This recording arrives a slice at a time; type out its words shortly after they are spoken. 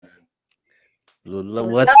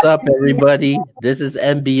What's What's up? up, everybody? This is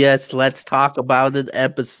MBS. Let's talk about it.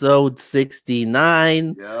 Episode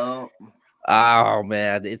 69. Yo, Oh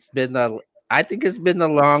man, I think it's been a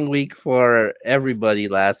long week for everybody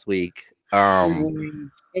last week.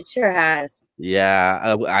 It sure has.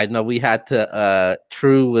 Yeah, I know we had to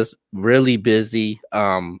True was really busy.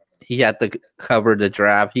 He had to cover the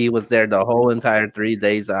draft. He was there the whole entire 3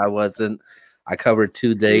 days. I wasn't. I covered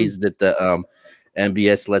 2 days that the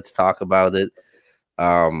MBS Let's Talk About It.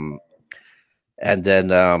 Um and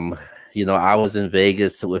then I was in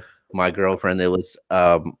Vegas with my girlfriend. It was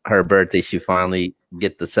her birthday. She finally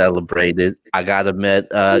get to celebrate it. I got to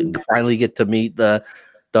finally get to meet the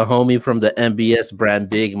homie from the MBS brand,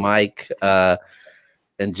 Big Mike.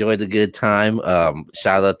 Enjoyed a good time.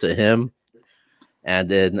 Shout out to him. And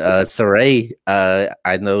then Saray,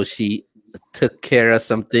 I know she took care of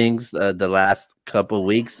some things the last couple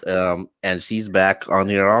weeks, and she's back on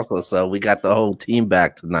here also. So we got the whole team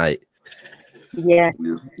back tonight. Yes,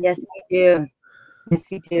 yes. yes, we do. Yes,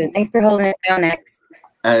 we do. Thanks for holding it down, X.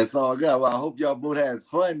 It's all good. Well, I hope y'all both had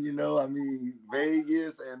fun. I mean,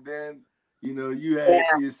 Vegas, and then you had Yeah.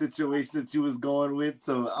 your situation that you was going with.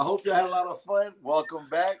 So I hope y'all had a lot of fun. Welcome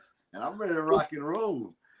back, and I'm ready to rock and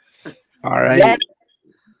roll. All right. Yes.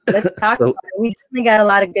 Let's talk about it. We definitely got a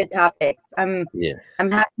lot of good topics. I'm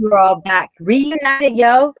happy we're all back. Reunited,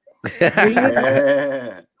 yo.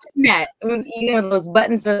 Yeah. Matt, those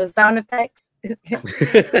buttons for the sound effects.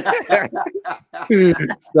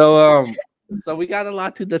 So we got a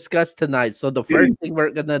lot to discuss tonight. So the first thing we're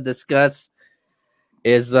gonna discuss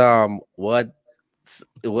is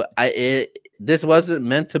this wasn't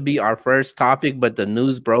meant to be our first topic, but the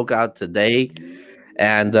news broke out today,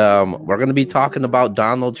 and we're gonna be talking about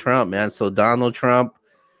Donald Trump, man. So Donald Trump,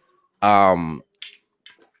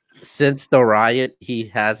 since the riot, he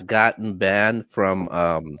has gotten banned from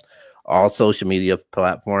all social media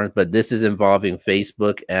platforms, but this is involving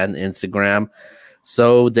Facebook and Instagram.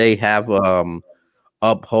 So they have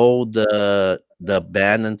uphold the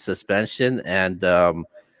ban and suspension, and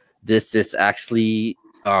this is actually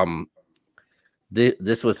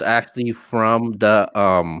this was actually from the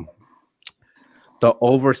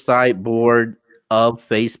oversight board of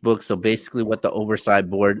Facebook. So basically, what the oversight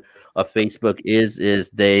board of Facebook is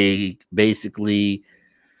they basically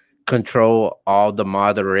control all the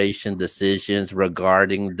moderation decisions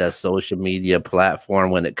regarding the social media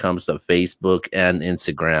platform when it comes to Facebook and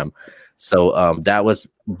Instagram. So that was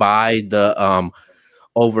by the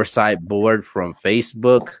oversight board from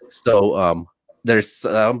Facebook. So there's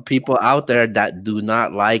some people out there that do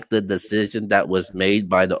not like the decision that was made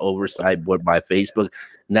by the oversight board by Facebook.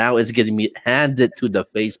 Now it's getting handed to the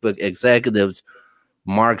Facebook executives,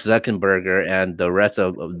 Mark Zuckerberg and the rest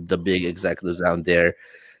of the big executives out there,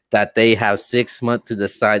 that they have 6 months to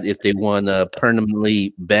decide if they want to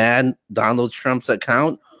permanently ban Donald Trump's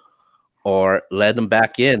account or let him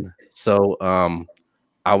back in. So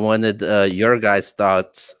I wanted your guys'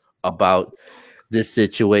 thoughts about this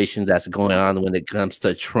situation that's going on when it comes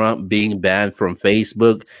to Trump being banned from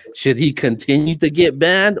Facebook. Should he continue to get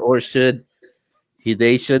banned, or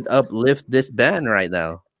they should uplift this ban right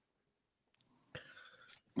now?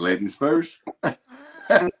 Ladies first. Okay.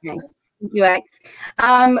 Thank you, X.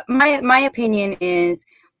 My opinion is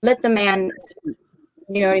let the man speak.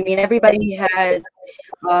 You know what I mean? Everybody has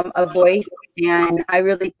a voice, and I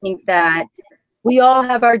really think that we all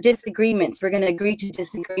have our disagreements. We're going to agree to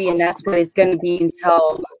disagree, and that's what it's going to be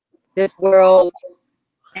until this world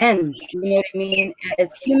ends. You know what I mean? As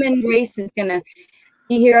human race is going to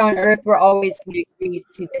be here on Earth, we're always going to agree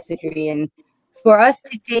to disagree. And for us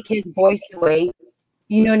to take his voice away,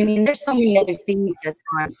 you know what I mean? There's so many other things that's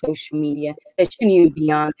on social media that shouldn't even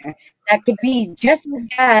be on there. That could be just as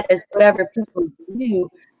bad as whatever people do.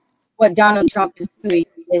 What Donald Trump is doing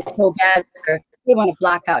is so bad where they want to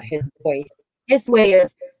block out his voice, his way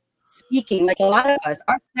of speaking. Like a lot of us,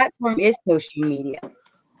 our platform is social media.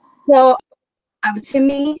 So to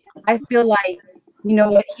me, I feel like, you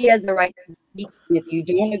know what, he has the right to speak. And if you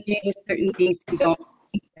don't agree with certain things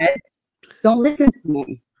he says, don't listen to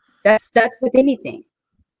him. That's with anything.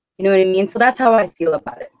 You know what I mean? So that's how I feel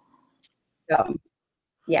about it. So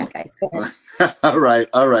yeah, guys, go ahead.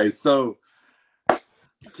 All right. So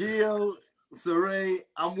Keo, Saray,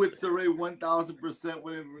 I'm with Saray 1,000%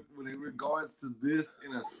 when it regards to this.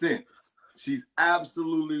 In a sense, she's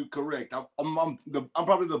absolutely correct. I'm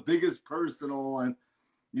probably the biggest person on.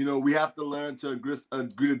 We have to learn to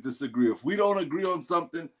agree to disagree. If we don't agree on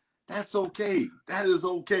something, that's okay. That is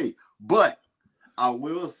okay. But I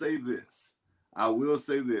will say this.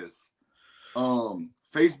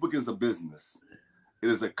 Facebook is a business. It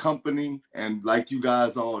is a company, and like you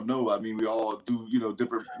guys all know, I mean, we all do,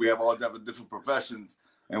 different. We have all different professions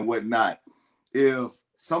and whatnot. If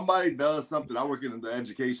somebody does something, I work in the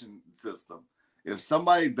education system. If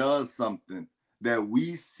somebody does something that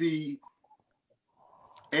we see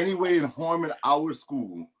anyway in harming our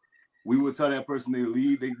school, we will tell that person they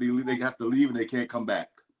leave. They have to leave and they can't come back.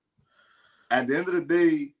 At the end of the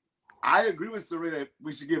day, I agree with Saray that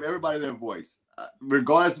we should give everybody their voice,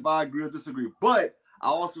 regardless if I agree or disagree. But I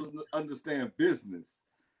also understand business.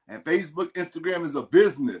 And Facebook, Instagram is a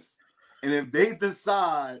business. And if they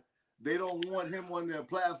decide they don't want him on their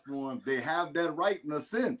platform, they have that right in a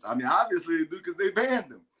sense. I mean, obviously they do because they banned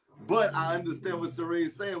him. But I understand what Saray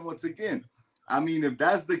is saying once again. I mean, if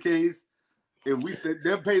that's the case,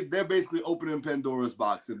 they're basically opening Pandora's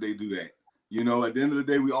box if they do that. At the end of the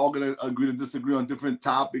day, we all gonna agree to disagree on different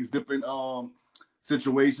topics, different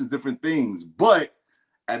situations, different things. But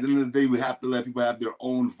at the end of the day, we have to let people have their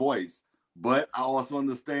own voice. But I also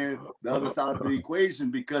understand the other side of the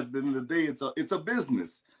equation, because at the end of the day, it's a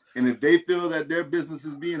business. And if they feel that their business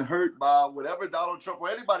is being hurt by whatever Donald Trump or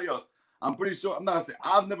anybody else, I'm pretty sure, I'm not gonna say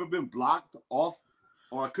I've never been blocked off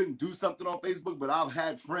or I couldn't do something on Facebook, but I've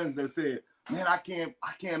had friends that said, man, I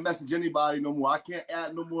can't message anybody no more. I can't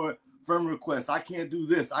add no more friend requests. I can't do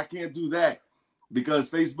this. I can't do that. Because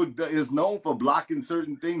Facebook is known for blocking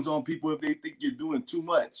certain things on people if they think you're doing too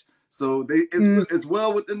much. So it's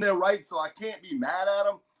well within their rights, so I can't be mad at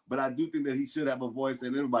him, but I do think that he should have a voice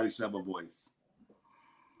and everybody should have a voice.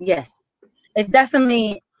 Yes, it's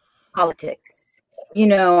definitely politics.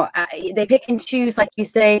 They pick and choose, like you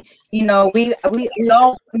say. We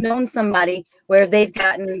all known somebody where they've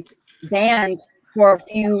gotten banned for a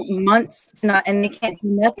few months, and they can't do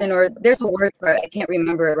nothing, or there's a word for it, I can't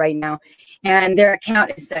remember it right now, and their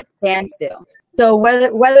account is at standstill. So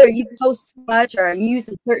whether you post too much or use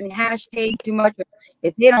a certain hashtag too much, or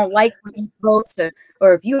if they don't like what you post,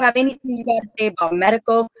 or if you have anything you got to say about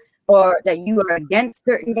medical, or that you are against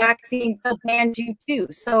certain vaccines, they'll ban you too.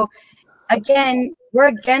 So again, we're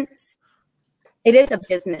against, it is a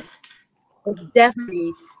business. It's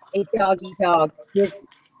definitely a dog-eat-dog business.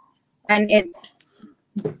 And it's,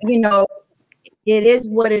 it is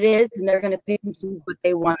what it is, and they're going to pick and choose what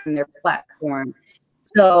they want on their platform.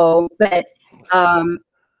 So, but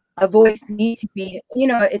a voice needs to be,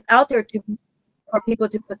 it's out there for people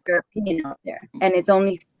to put their opinion out there. And it's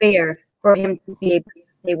only fair for him to be able to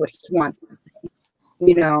say what he wants to say.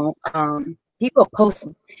 People post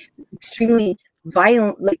extremely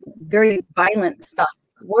violent, like very violent stuff.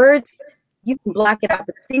 Words, you can block it out,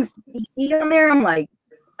 but things you see on there, I'm like,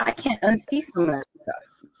 I can't unsee some of that stuff.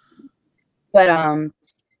 But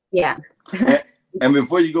yeah. And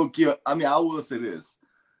before you go, Kia, I mean, I will say this: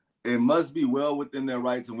 it must be well within their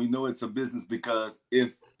rights, and we know it's a business, because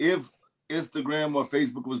if Instagram or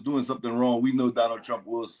Facebook was doing something wrong, we know Donald Trump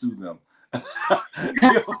will sue them.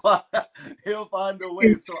 he'll find a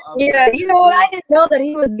way. So I didn't know that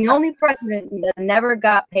he was the only president that never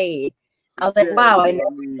got paid. I was like, wow, I never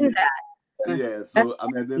knew that. Yeah, so I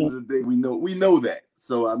mean, at the end of the day, we know that.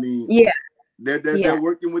 So I mean, they're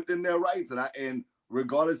working within their rights, and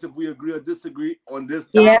regardless if we agree or disagree on this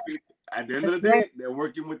topic, at the end of the day, they're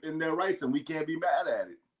working within their rights, and we can't be mad at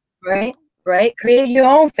it. Right. Create your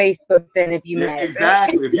own Facebook then, if you mad.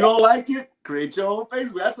 Exactly. Right? If you don't like it, create your own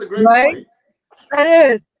Facebook. That's a great point. That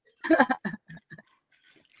is.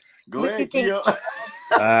 Go ahead, Keo.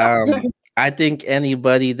 I think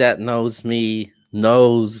anybody that knows me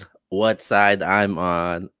knows what side I'm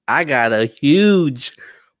on. I got a huge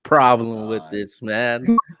problem with this,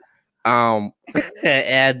 man.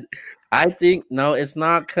 And I think it's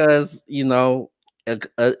not because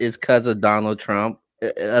it's because of Donald Trump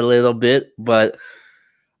a little bit, but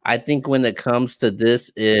I think when it comes to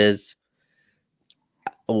this is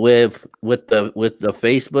with the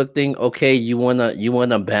Facebook thing. Okay, you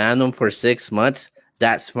wanna ban them for 6 months.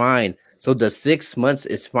 That's fine. So the 6 months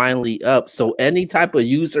is finally up. So any type of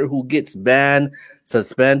user who gets banned,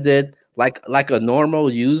 suspended, like a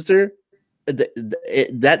normal user,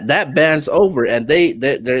 that ban's over, and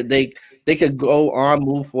they could go on,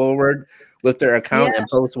 move forward with their account and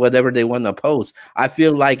post whatever they want to post. I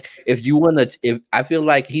feel like I feel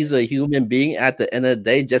like he's a human being at the end of the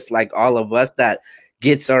day, just like all of us that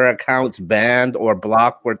gets our accounts banned or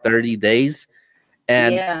blocked for 30 days.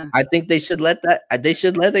 And I think they should let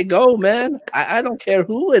it go, man. I don't care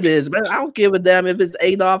who it is, man. I don't give a damn if it's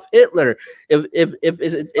Adolf Hitler.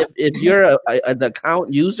 If you're an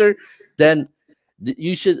account user, then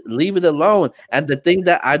you should leave it alone. And the thing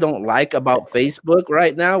that I don't like about Facebook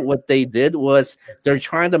right now, what they did was they're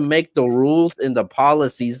trying to make the rules and the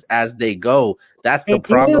policies as they go. That's the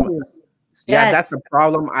problem. Yeah, that's Yes. the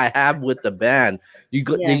problem I have with the ban.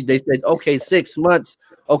 Yes. They said okay, 6 months,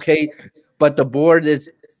 okay, but the board is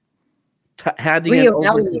handing it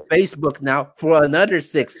over to Reevaluate. Facebook now for another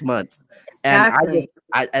 6 months, and Exactly.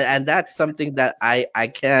 and that's something that I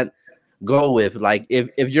can't go with. Like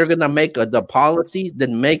if you're gonna make the policy,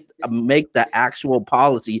 then make the actual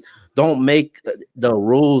policy. Don't make the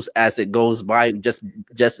rules as it goes by. Just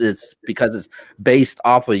it's because it's based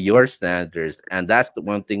off of your standards, and that's the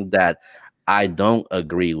one thing that I don't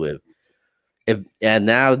agree with. If and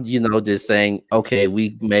now they're saying okay,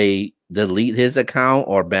 we may delete his account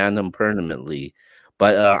or ban him permanently,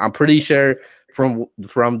 but I'm pretty sure from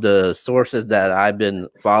the sources that I've been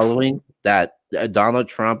following that Donald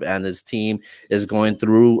Trump and his team is going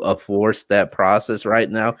through a 4-step process right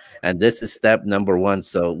now, and this is step number 1.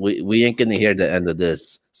 So we ain't gonna hear the end of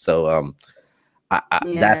this. So that's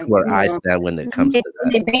Yeah. where I stand when it comes to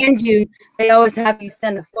When that. they banned you, they always have you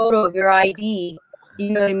send a photo of your ID. You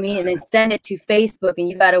know what I mean? And then send it to Facebook, and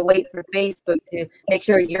you got to wait for Facebook to make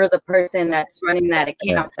sure you're the person that's running that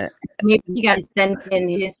account. Maybe you got to send in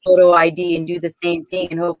his photo ID and do the same thing,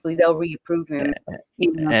 and hopefully they'll reapprove him.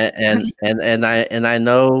 You know? And I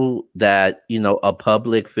know that a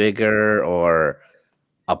public figure or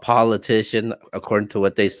a politician, according to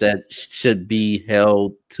what they said, should be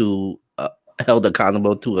held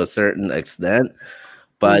accountable to a certain extent.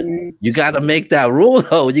 But you got to make that rule,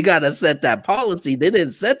 though. You got to set that policy. They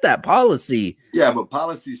didn't set that policy. Yeah, but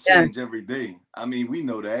policies change every day. I mean, we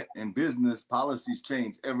know that. In business, policies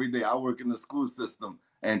change every day. I work in the school system,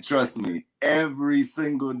 and trust me, every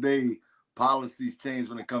single day, policies change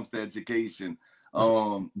when it comes to education.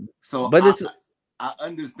 But I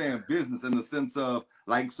understand business in the sense of,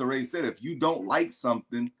 like Saray said, if you don't like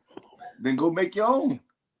something, then go make your own.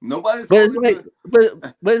 Nobody's but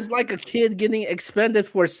it's like a kid getting expended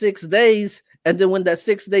for 6 days, and then when that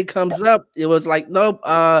 6th day comes up, it was like, nope,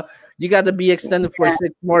 you got to be extended for 6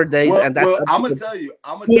 more days. Well, and that's I'm gonna tell you.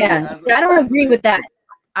 I don't agree with that.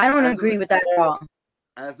 I don't agree with that at all.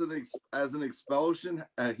 As an expulsion,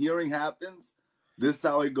 a hearing happens. This is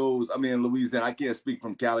how it goes. I mean, in Louisiana, I can't speak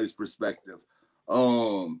from Cali's perspective.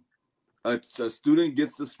 A student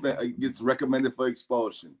gets recommended for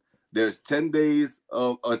expulsion. There's 10 days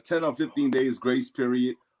of a 10 or 15 days grace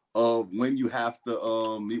period of when you have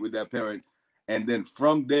to meet with that parent. And then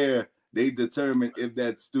from there, they determine if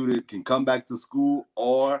that student can come back to school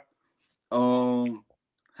or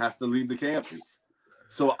has to leave the campus.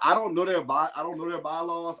 So I don't know their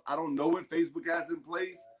bylaws. I don't know what Facebook has in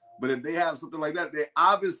place. But if they have something like that, they're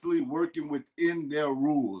obviously working within their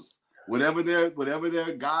rules. Whatever their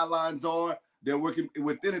guidelines are, they're working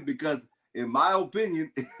within it, because in my opinion,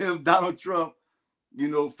 if Donald Trump,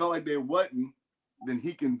 felt like they wasn't, then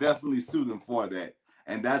he can definitely sue them for that.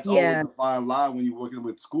 And that's always a fine line when you're working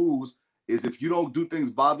with schools, is if you don't do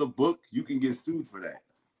things by the book, you can get sued for that.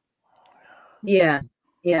 Yeah.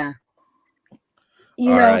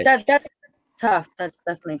 That's tough. That's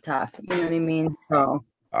definitely tough. You know what I mean? So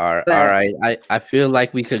all right. I feel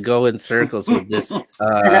like we could go in circles with this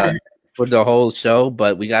for the whole show,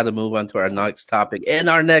 but we got to move on to our next topic. And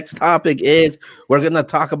our next topic is we're gonna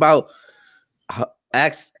talk about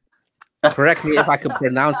correct me if I can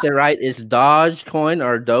pronounce it right. It's Dogecoin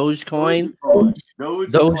or Dogecoin?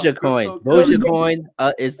 Dogecoin. Dogecoin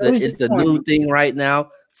is the new thing right now,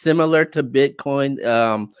 similar to Bitcoin.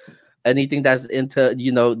 Anything that's into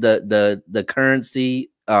the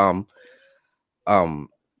currency.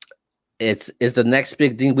 It's the next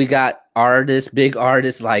big thing. We got big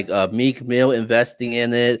artists like Meek Mill investing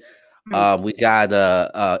in it. We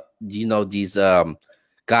got these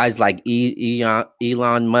guys like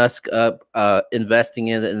Elon Musk investing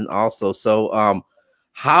in it, and also so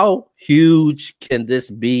how huge can this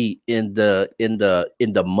be in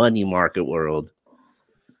the money market world?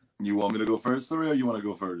 You want me to go first, or you want to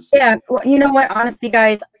go first? Yeah, well, you know what? Honestly,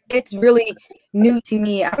 guys, it's really new to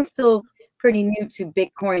me. I'm still pretty new to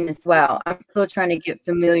Bitcoin as well. I'm still trying to get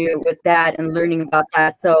familiar with that and learning about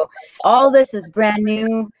that. So all this is brand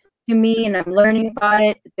new to me, and I'm learning about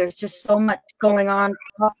it. There's just so much going on to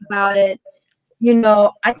talk about it.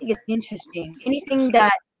 I think it's interesting. Anything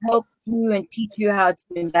that helps you and teach you how to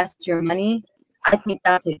invest your money, I think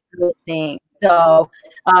that's a good thing. So,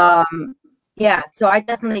 so I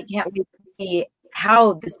definitely can't wait to see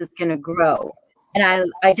how this is going to grow. And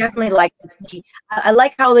I definitely like to see. I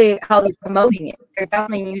like how they're promoting it. They're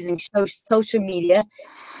definitely using social media,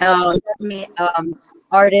 definitely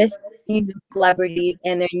artists, celebrities,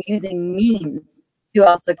 and they're using memes to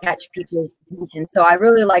also catch people's attention. So I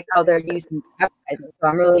really like how they're using advertising. So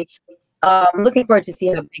I'm really looking forward to see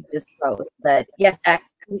how big this grows. But yes,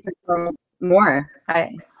 X, more.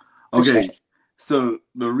 Okay. So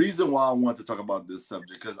the reason why I want to talk about this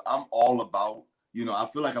subject, because I'm all about, I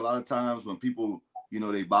feel like a lot of times when people,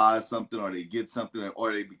 they buy something or they get something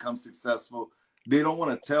or they become successful, they don't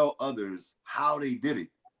want to tell others how they did it.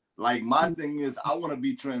 Like my thing is, I want to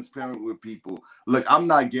be transparent with people. Look, I'm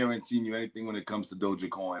not guaranteeing you anything when it comes to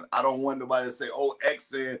Dogecoin. I don't want nobody to say, oh, X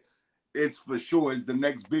said it's for sure, it's the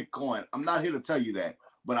next Bitcoin. I'm not here to tell you that,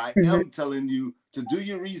 but I am telling you to do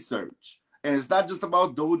your research. And it's not just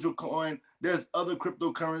about Dogecoin. There's other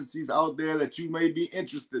cryptocurrencies out there that you may be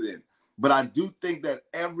interested in. But I do think that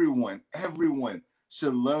everyone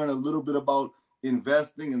should learn a little bit about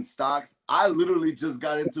investing in stocks. I literally just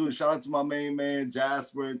got into it. Shout out to my main man,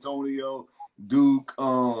 Jasper, Antonio, Duke,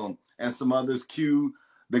 and some others, Q,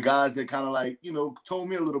 the guys that kind of like, told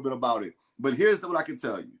me a little bit about it. But here's what I can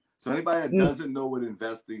tell you. So anybody that doesn't know what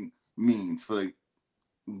investing means, I'm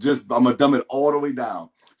going to dumb it all the way down.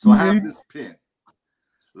 So I have this pen.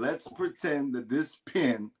 Let's pretend that this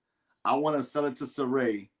pen, I want to sell it to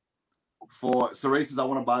Saray Saray says, I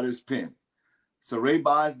want to buy this pen. Saray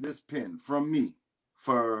buys this pen from me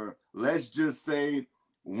for, let's just say,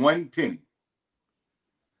 1 penny.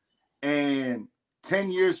 And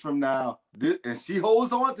 10 years from now, and she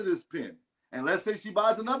holds on to this pen. And let's say she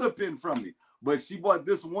buys another pen from me, but she bought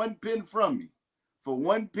this 1 pen from me for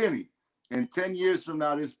 1 penny. And 10 years from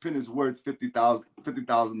now, this pen is worth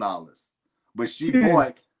 $50,000. But she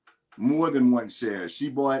bought more than 1 share. She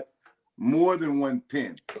bought more than 1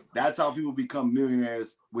 pen. That's how people become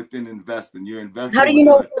millionaires within investing. You're investing. How do you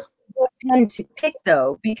know what pen to pick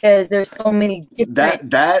though? Because there's so many different.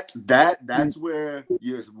 That's where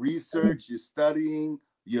your research, you're studying,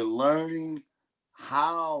 you're learning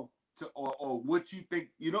how to or what you think.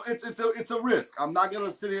 It's a risk. I'm not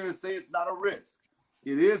gonna sit here and say it's not a risk.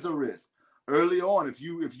 It is a risk. Early on, if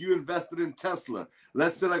you invested in Tesla,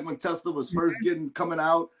 let's say like when Tesla was first coming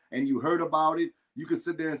out and you heard about it, you could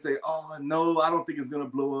sit there and say, oh no, I don't think it's gonna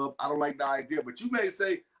blow up. I don't like the idea. But you may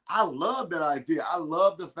say, I love that idea. I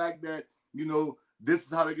love the fact that, this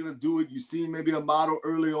is how they're gonna do it. You see maybe a model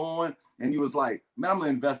early on, and you was like, man, I'm gonna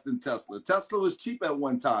invest in Tesla. Tesla was cheap at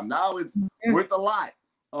one time. Now it's worth a lot.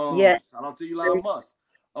 Shout out to Elon Musk.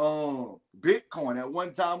 Bitcoin at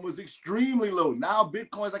one time was extremely low. Now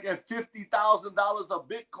Bitcoin's like at $50,000 a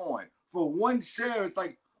Bitcoin. For 1 share, it's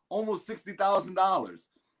like almost $60,000.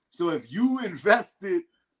 So if you invested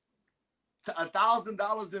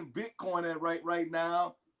 $1,000 in Bitcoin at right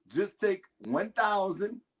now, just take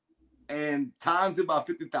 1,000 and times it by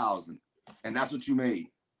 50,000, and that's what you made.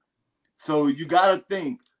 So you gotta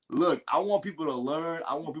think. Look, I want people to learn.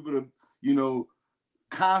 I want people to,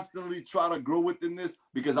 constantly try to grow within this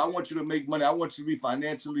because I want you to make money. I want you to be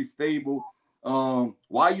financially stable.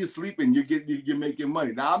 While you're sleeping, you're making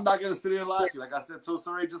money. Now I'm not gonna sit here and lie to you. Like I said to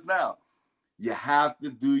Saray just now, you have to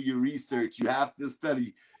do your research. You have to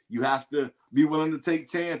study. You have to be willing to take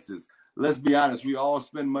chances. Let's be honest. We all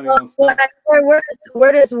spend money on stuff. Well, that's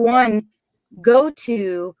where does one go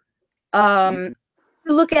to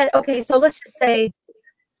look at? Okay, so let's just say,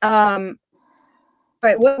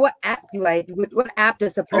 right, what app what app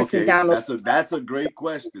does a person download? That's a great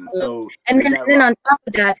question. So and then on top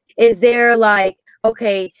of that, is there like,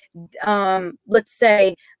 okay, let's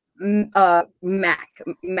say Mac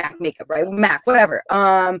makeup, right? Mac, whatever.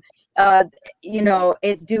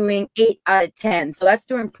 It's doing 8 out of 10. So that's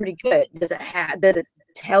doing pretty good. Does it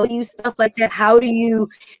tell you stuff like that? How do you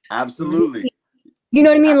absolutely you know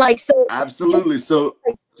what I mean? Like, so absolutely. So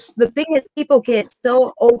the thing is, people get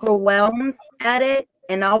so overwhelmed at it,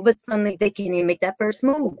 and all of a sudden they can't even make that first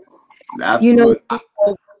move. Absolutely.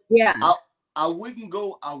 Yeah. I wouldn't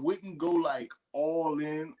go like all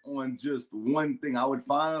in on just one thing. I would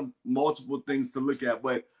find multiple things to look at,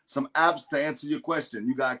 but some apps to answer your question.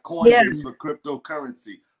 You got Coinbase for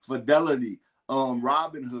cryptocurrency, Fidelity,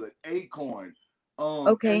 Robinhood, Acorn.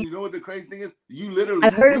 Okay. And you know what the crazy thing is? You literally,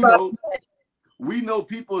 I've heard about we know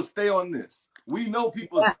people stay on this. We know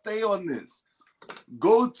people stay on this.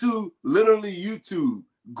 Go to literally YouTube,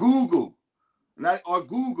 Google,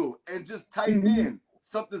 and just type in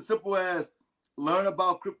something simple as learn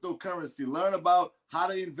about cryptocurrency, learn about how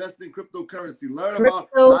to invest in cryptocurrency, learn about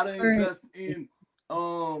how to invest in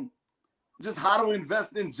just how to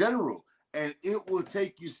invest in general. And it will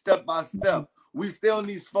take you step by step. We stay on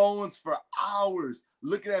these phones for hours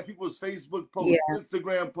looking at people's Facebook posts,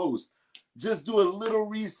 Instagram posts. Just do a little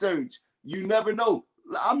research. You never know.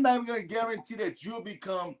 I'm not even going to guarantee that you'll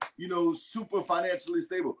become, super financially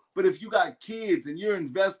stable. But if you got kids and you're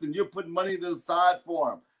investing, you're putting money to the side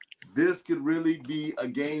for them, this could really be a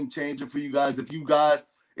game changer for you guys.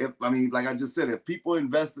 Like I just said, if people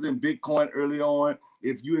invested in Bitcoin early on,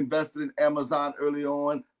 if you invested in Amazon early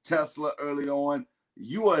on, Tesla early on.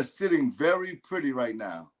 You are sitting very pretty right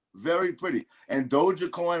now. Very pretty. And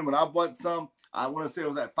Dogecoin, when I bought some, I want to say it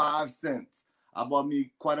was at 5 cents. I bought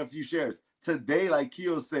me quite a few shares. Today, like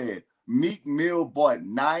Keo said, Meek Mill bought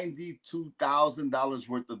 $92,000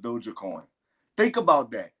 worth of Dogecoin. Think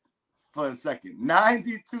about that for a second.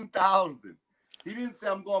 92,000. He didn't say,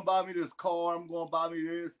 I'm going to buy me this car. I'm going to buy me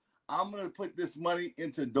this. I'm going to put this money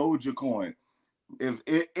into Dogecoin. If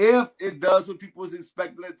it does what people was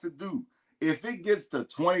expecting it to do, if it gets to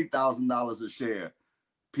 $20,000 a share,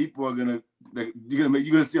 people are you're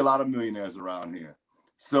gonna see a lot of millionaires around here.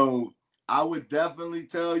 So I would definitely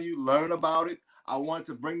tell you, learn about it. I want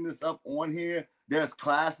to bring this up on here. There's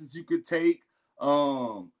classes you could take.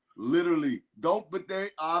 Literally, but they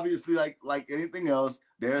obviously like anything else,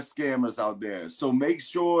 there are scammers out there. So make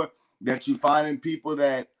sure that you're finding people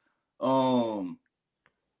that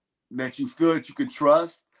that you feel that you can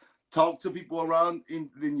trust. Talk to people around in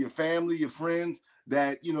your family, your friends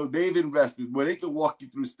that they've invested, where they can walk you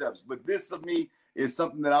through steps. But this to me is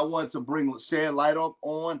something that I want to share light up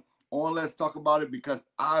on. Let's talk about it, because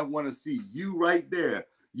I want to see you right there.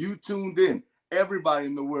 You tuned in. Everybody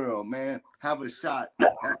in the world, man, have a shot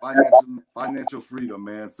at financial freedom,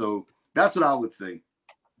 man. So that's what I would say.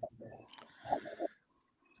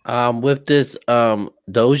 With this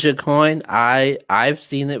Doja coin, I've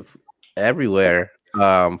seen it everywhere.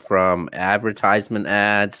 From advertisement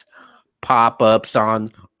ads, pop-ups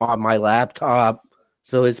on my laptop.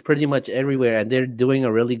 So it's pretty much everywhere, and they're doing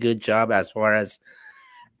a really good job as far as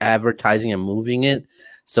advertising and moving it.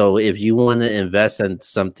 So if you want to invest in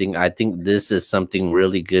something, I think this is something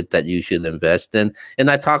really good that you should invest in. And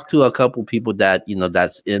I talked to a couple people that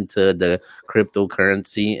that's into the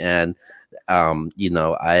cryptocurrency, and I'm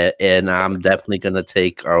definitely gonna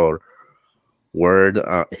take our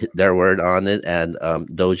their word on it, and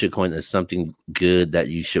Dogecoin is something good that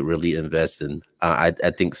you should really invest in. I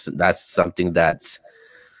think that's something that's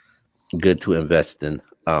good to invest in.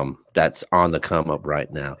 That's on the come up right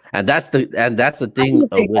now, and that's the thing.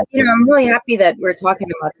 I'm really happy that we're talking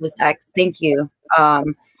about this, X. Thank you.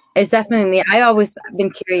 It's definitely, I always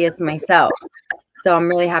been curious myself, so I'm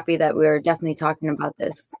really happy that we're definitely talking about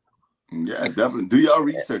this. Yeah, definitely. Do y'all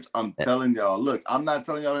research. I'm telling y'all. Look, I'm not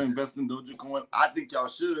telling y'all to invest in Dogecoin. I think y'all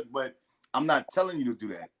should, but I'm not telling you to do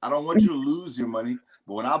that. I don't want you to lose your money.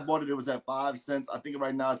 But when I bought it, it was at 5 cents. I think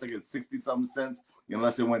right now it's like at 60-something cents,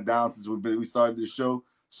 unless it went down since we started this show.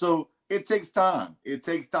 So it takes time. It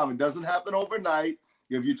takes time. It doesn't happen overnight.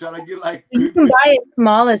 If you're trying to get you can buy as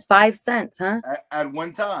small as 5 cents, huh? At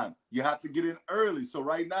one time, you have to get in early. So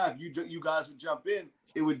right now, if you guys would jump in,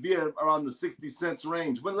 it would be around the 60 cents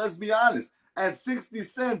range. But let's be honest, at 60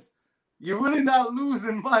 cents, you're really not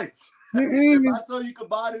losing much. If I told you could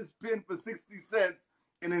buy this pen for 60 cents,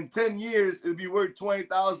 and in 10 years, it'd be worth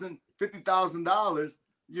 $20,000, $50,000,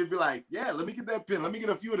 you'd be like, yeah, let me get that pen. Let me get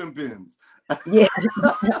a few of them pens. Yeah.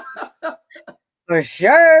 For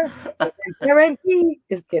sure. Guarantee.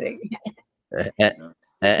 Just kidding.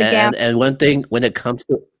 And one thing when it comes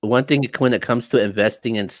to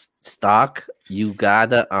investing in stock, you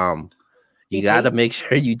gotta make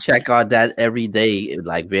sure you check on that every day,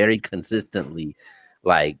 like very consistently,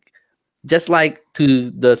 like just like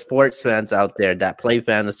to the sports fans out there that play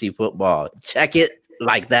fantasy football, check it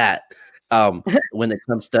like that. When it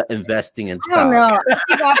comes to investing in stock, I don't know. I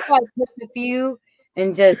think I'll probably pick a few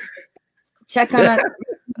and just check on it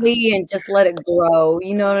and just let it grow.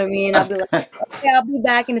 You know what I mean? I'll be like, okay, I'll be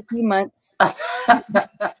back in a few months.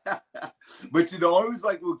 But always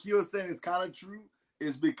like what Kio's saying is kind of true,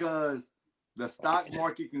 is because the stock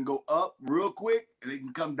market can go up real quick and it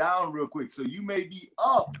can come down real quick. So you may be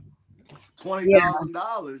up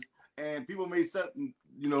 $20,000 and people may set,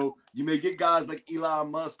 you may get guys like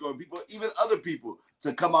Elon Musk or people, even other people,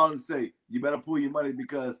 to come out and say, you better pull your money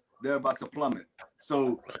because they're about to plummet.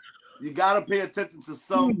 So you got to pay attention to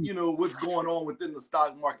some, what's going on within the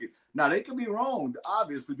stock market. Now, they can be wrong.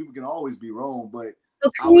 Obviously, people can always be wrong, but so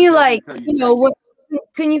can you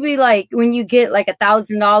can you be like, when you get like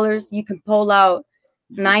 $1,000, you can pull out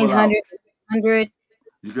 900, 100?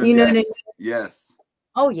 You know what I mean? Yes.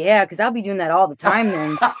 Oh, yeah, because I'll be doing that all the time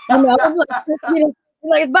then.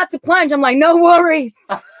 Like, it's about to plunge. I'm like, no worries.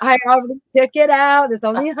 I already took it out. It's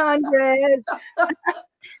only 100.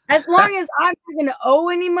 As long as I'm not going to owe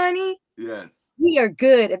any money, yes, we are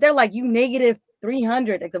good. If they're like, you negative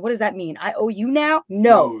 300, like, what does that mean? I owe you now?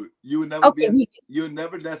 No, you would never you'll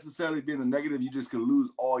never necessarily be in the negative. You just can lose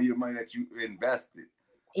all your money that you invested.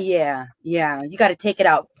 Yeah, you got to take it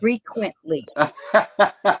out frequently.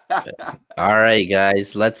 All right,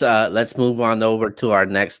 guys, let's move on over to our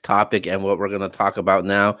next topic and what we're going to talk about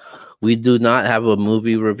now. We do not have a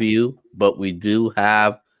movie review, but we do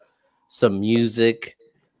have some music.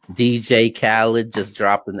 DJ Khaled just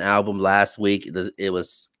dropped an album last week. It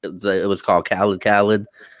was called Khaled.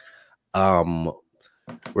 Um,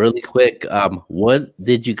 really quick, what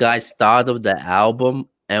did you guys thought of the album,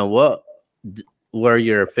 and what were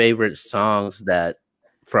your favorite songs that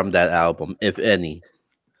from that album, if any?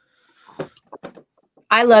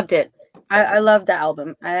 I loved it. I loved the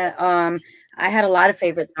album. I had a lot of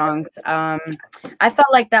favorite songs. I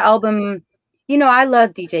felt like the album, I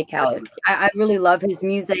love DJ Khaled. I really love his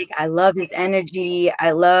music. I love his energy.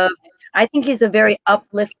 I think he's a very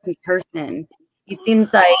uplifting person. He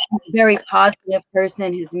seems like he's a very positive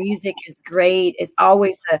person. His music is great. It's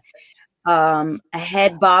always a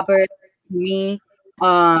head bobber to me.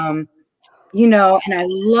 And I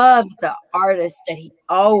love the artists that he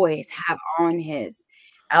always have on his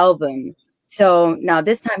album. So now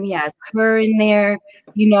this time he has her in there,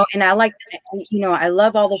 and I like, I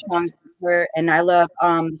love all the songs with her, and I love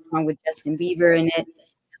the song with Justin Bieber in it.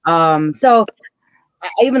 So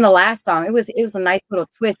even the last song, it was a nice little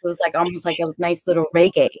twist. It was like almost like a nice little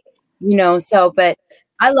reggae, So, but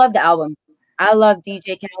I love the album. I love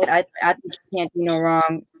DJ Khaled. I think he can't do no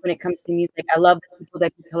wrong when it comes to music. I love the people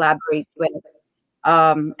that he collaborates with.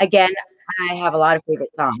 Again, I have a lot of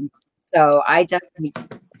favorite songs, so I definitely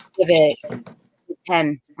give it a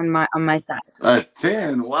 10 on my side. A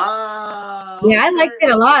 10, wow. Yeah, I liked it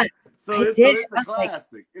a lot. So it's a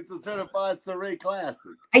classic. It's a certified Saray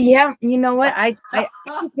classic. Yeah, you know what? I can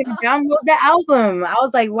download the album. I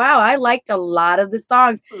was like, wow, I liked a lot of the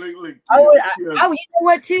songs. Look, you know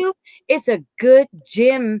what? Too, it's a good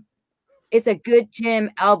gym. It's a good gym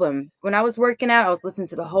album. When I was working out, I was listening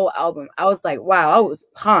to the whole album. I was like, wow, I was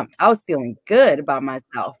pumped. I was feeling good about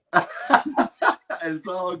myself. It's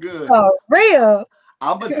all good. Oh, real.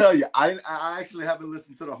 I'm gonna tell you, I actually haven't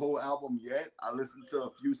listened to the whole album yet. I listened to a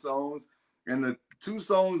few songs, and the two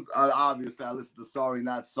songs, obviously, I listened to "Sorry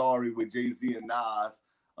Not Sorry" with Jay-Z and Nas.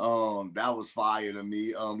 That was fire to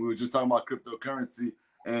me. We were just talking about cryptocurrency,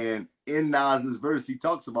 and in Nas's verse, he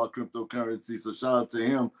talks about cryptocurrency. So shout out to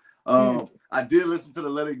him. I did listen to the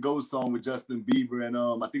 "Let It Go" song with Justin Bieber and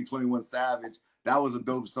I think 21 Savage. That was a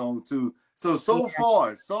dope song too. So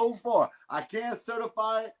far, I can't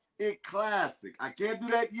certify it classic. I can't do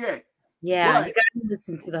that yet. Yeah, you gotta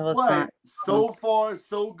listen to the whole song. So far,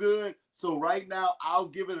 so good. So right now, I'll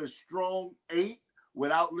give it a strong 8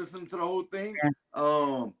 without listening to the whole thing. Yeah.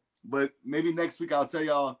 But maybe next week I'll tell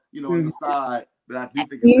y'all, on the side that I do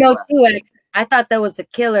think it's too. I thought that was a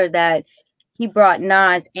killer that he brought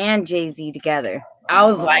Nas and Jay-Z together. I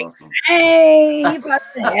was like, hey, he brought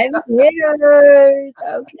the heavy hitters.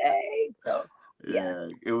 Okay, so yeah,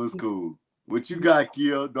 it was cool. What you got,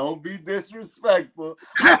 Keo? Don't be disrespectful.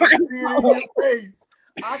 I can see it in your face.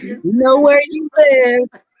 I can know where you live.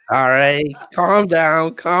 All right, calm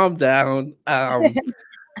down. I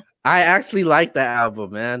actually like the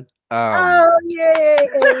album, man. Oh yay!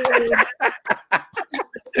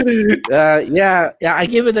 Yeah, I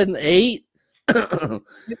give it an 8.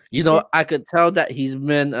 I could tell that he's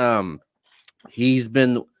been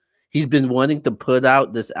wanting to put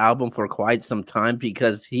out this album for quite some time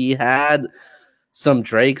because he had some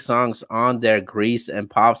Drake songs on there, Grease and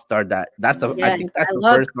Popstar. I think that's the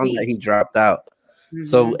first song that he dropped out. Mm-hmm.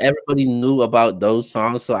 So everybody knew about those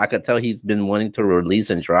songs. So I could tell he's been wanting to release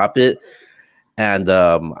and drop it. And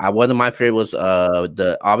one of my favorites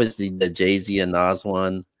was obviously the Jay-Z and Nas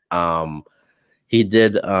one. He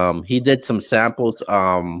did some samples.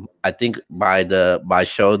 I think by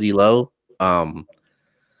Shawty Low.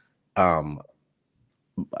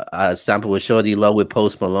 A sample with Shawty Low with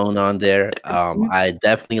Post Malone on there. I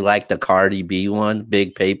definitely like the Cardi B one,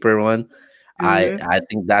 Big Paper one. Mm-hmm. I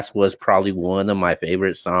think that was probably one of my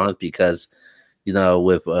favorite songs because,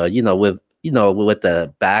 with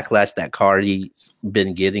the backlash that Cardi's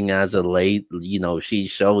been getting as of late, she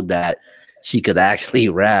showed that she could actually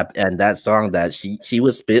rap, and that song that she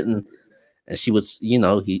was spitting, and she was,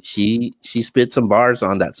 she spit some bars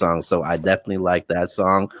on that song. So I definitely like that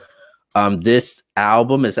song. This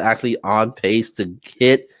album is actually on pace to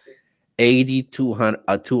hit 80 to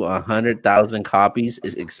 100,000 copies.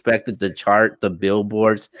 Is expected to chart the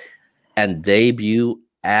billboards and debut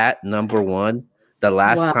at number 1. The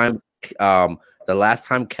last time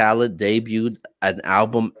Khaled debuted an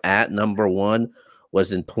album at number 1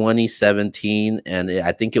 was in 2017, and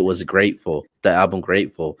I think it was Grateful. The album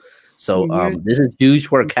Grateful. So this is huge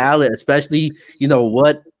for Khaled, especially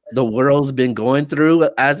what the world's been going through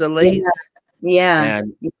as of late, Yeah.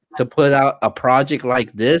 and to put out a project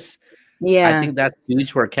like this, I Yeah. think that's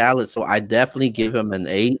huge for Khaled. So I definitely give him an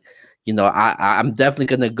 8. You know, I'm definitely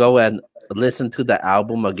gonna go and listen to the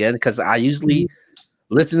album again because I usually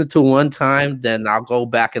listen to one time, then I'll go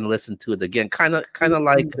back and listen to it again. Kind of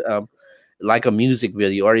like a music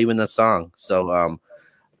video or even a song. So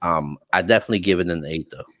I definitely give it an 8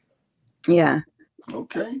 though. Yeah.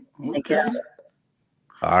 Okay.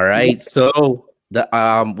 All right. So the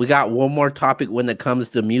we got one more topic when it comes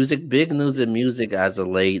to music. Big news in music as of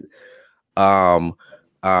late. Um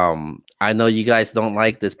I know you guys don't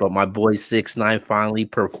like this, but my boy 6ix9ine finally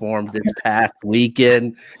performed this past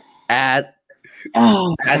weekend at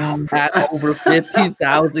at over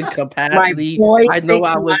 50,000 capacity. I know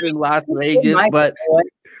I was in Las Vegas, but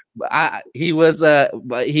he was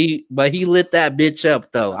but he lit that bitch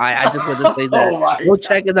up though. I just want to say that. Go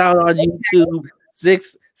check it out on YouTube.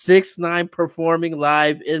 6ix9ine performing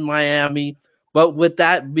live in Miami. But with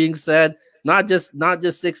that being said, not just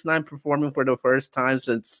 6ix9ine performing for the first time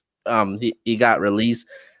since he got released.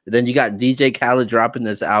 Then you got DJ Khaled dropping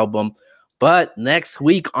this album. But next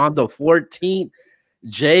week on the 14th,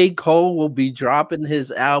 J. Cole will be dropping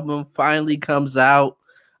his album. Finally comes out.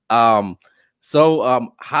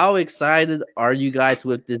 So how excited are you guys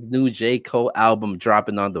with this new J. Cole album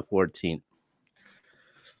dropping on the 14th?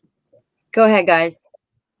 Go ahead, guys.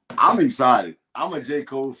 I'm excited. I'm a J.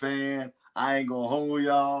 Cole fan. I ain't gonna hold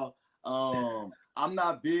y'all. I'm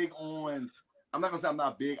not big on. I'm not gonna say I'm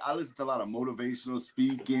not big. I listen to a lot of motivational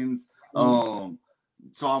speakings.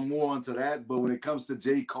 So I'm more into that. But when it comes to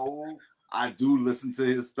J. Cole, I do listen to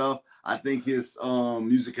his stuff. I think his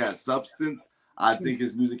music has substance. I think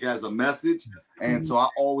his music has a message, and so I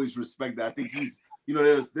always respect that. I think he's, you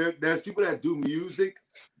know, there's people that do music,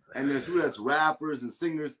 and there's people that's rappers and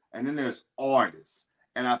singers, and then there's artists.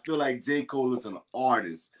 And I feel like J. Cole is an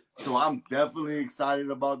artist, so I'm definitely excited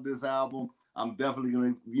about this album. I'm definitely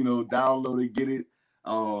gonna, you know, download it, get it.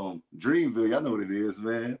 Dreamville, y'all know what it is,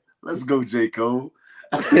 man. Let's go, J. Cole.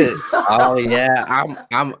 Oh yeah,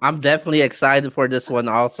 I'm definitely excited for this one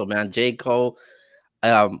also, man. J. Cole.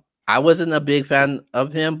 I wasn't a big fan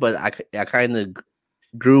of him, but I kind of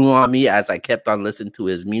grew on me as I kept on listening to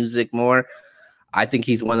his music more. I think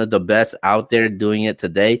he's one of the best out there doing it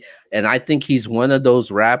today, and I think he's one of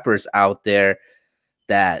those rappers out there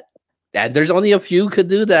that there's only a few could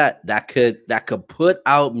do that could put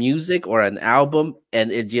out music or an album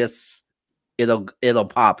and it'll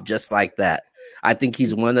pop just like that. I think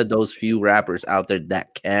he's one of those few rappers out there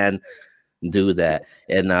that can do that,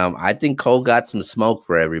 and I think Cole got some smoke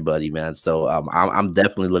for everybody, man. So I'm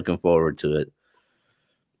definitely looking forward to it.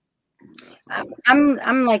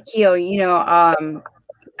 I'm like Keo, you know,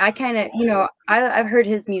 I kind of, you know, I've heard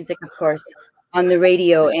his music, of course, on the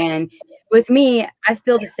radio, and with me, I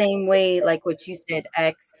feel the same way, like what you said,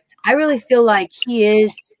 X. I really feel like he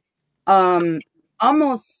is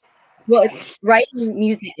almost, well, writing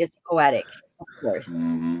music is poetic, of course.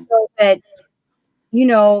 So that, you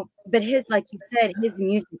know, but his, like you said, his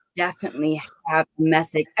music definitely have a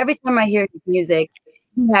message. Every time I hear his music,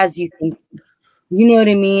 he has you thinking. You know what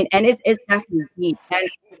I mean? And it's definitely deep. And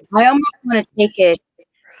I almost want to take it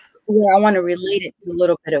where I want to relate it to a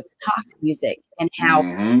little bit of pop music and how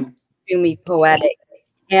extremely poetic.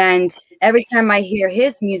 And every time I hear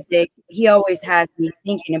his music, he always has me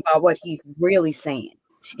thinking about what he's really saying.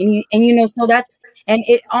 And you know, so that's, and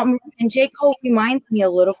it and J. Cole reminds me a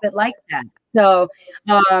little bit like that. So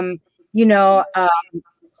you know,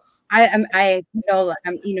 I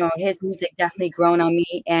you know, his music definitely grown on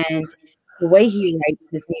me, and the way he writes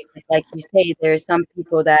his music, like you say, there's some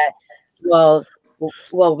people that will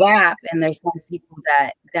rap, and there's some people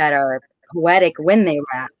that are poetic when they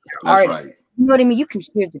rap. That's right. You know what I mean? You can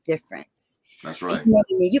hear the difference. That's right. You know what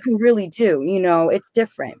I mean? You can really do. You know, it's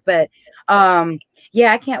different. But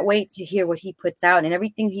yeah, I can't wait to hear what he puts out, and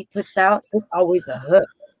everything he puts out is always a hook.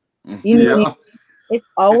 You know what I mean? It's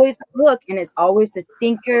always a hook, and it's always a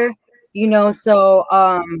thinker. You know, so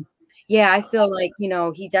yeah, I feel like, you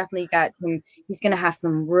know, he definitely got he's gonna have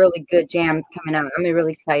some really good jams coming out. I'm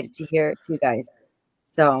really excited to hear it too, guys.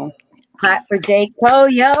 So clap for J. Cole,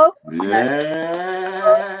 yo. Yeah.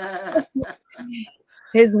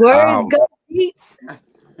 His words go deep.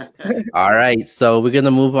 All right, so we're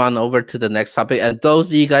gonna move on over to the next topic. And those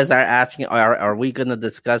of you guys are asking, are we gonna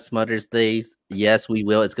discuss Mother's Day? Yes, we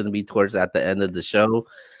will. It's gonna be towards at the end of the show.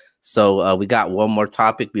 So we got one more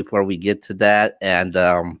topic before we get to that, and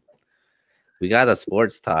we got a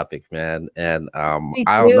sports topic, man. And I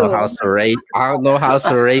don't know how Saray's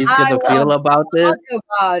gonna feel about this. Talk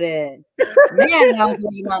about it, man. I was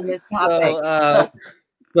waiting on this topic.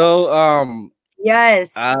 So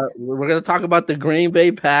Yes. we're gonna talk about the Green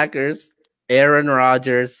Bay Packers. Aaron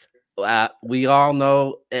Rodgers. We all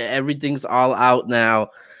know everything's all out now.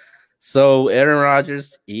 So Aaron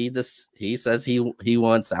Rodgers, he says he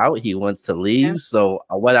wants out. He wants to leave. Yeah. So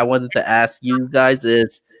what I wanted to ask you guys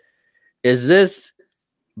is this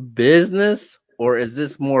business or is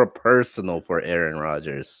this more personal for Aaron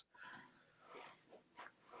Rodgers?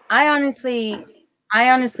 I honestly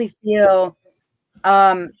feel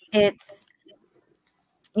it's,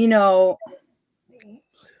 you know,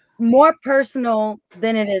 more personal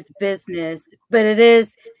than it is business, but it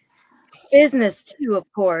is business too, of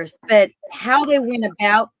course. But how they went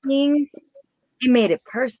about things, it made it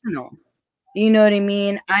personal. You know what I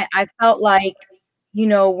mean? I felt like,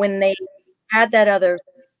 when they had that other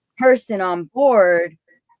person on board,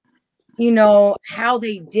 how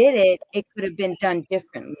they did it, it could have been done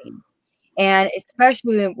differently. And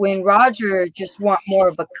especially when Roger just want more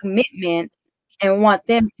of a commitment and want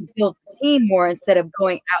them to build the team more instead of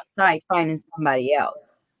going outside finding somebody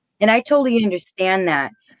else. And I totally understand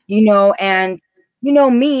that, and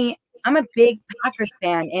me, I'm a big Packers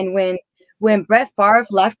fan. And when Brett Favre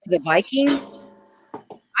left the Vikings,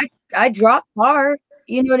 I dropped Favre.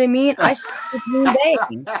 You know what I mean? I stuck with Green Bay.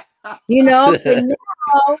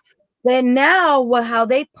 But now what how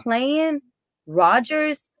they playing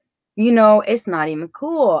Rodgers, it's not even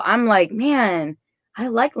cool. I'm like, man, I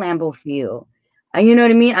like Lambeau Field. You know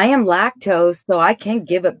what I mean? I am lactose, so I can't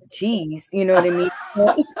give up cheese. You know what I mean?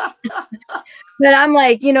 But I'm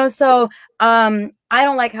like, so I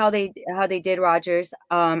don't like how they did Rodgers.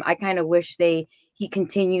 I kind of wish he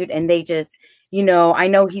continued and they just, I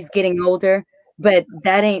know he's getting older, but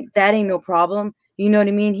that ain't no problem. You know what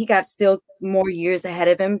I mean? He got still more years ahead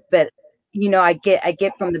of him, but I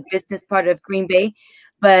get from the business part of Green Bay,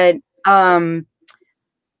 but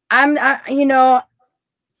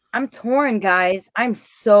I'm torn, guys. I'm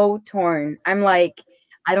so torn. I'm like,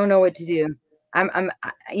 I don't know what to do. I'm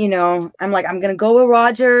like, I'm gonna go with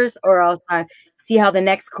Rodgers, or else I see how the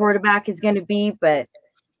next quarterback is gonna be. But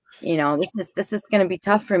this is gonna be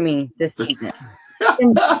tough for me this season. It's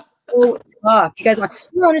gonna be so tough. You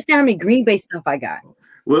don't understand how many Green Bay stuff I got.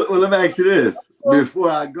 Well, let me ask you this before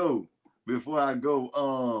I go.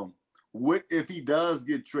 What if he does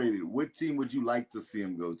get traded? What team would you like to see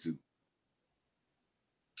him go to?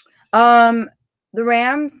 The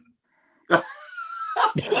Rams.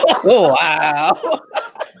 Oh wow!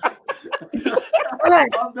 I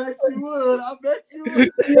bet you would.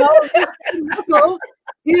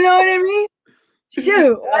 You know what I mean?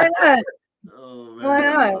 Shoot, why not? Oh man. Why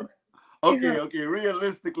not? Okay.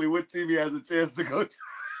 Realistically, what team he has a chance to go to?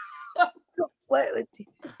 What?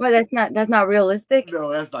 Well, that's not realistic. No,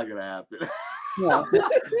 that's not gonna happen. No.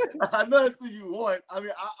 I know that's what you want. I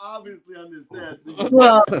mean, I obviously understand.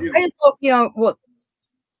 Well, I just hope Well,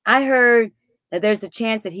 I heard that there's a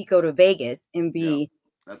chance that he go to Vegas and be. Yeah,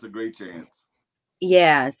 that's a great chance.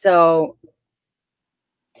 Yeah. So,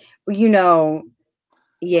 yeah.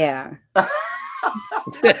 I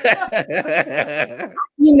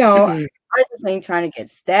just ain't trying to get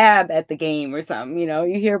stabbed at the game or something.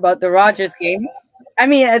 You hear about the Rodgers game. I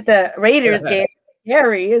mean, at the Raiders game,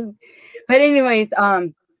 scary is. But anyways,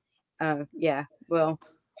 yeah. Well,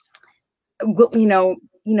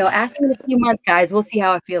 ask me in a few months, guys. We'll see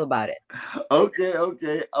how I feel about it. Okay.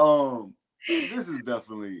 This is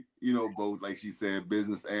definitely, both, like she said,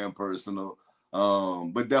 business and personal.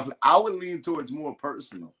 But definitely, I would lean towards more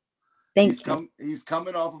personal. He's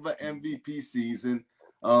coming off of an MVP season.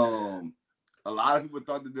 A lot of people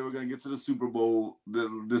thought that they were going to get to the Super Bowl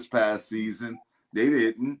this past season. They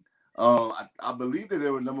didn't. I believe that they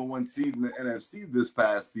were number one seed in the NFC this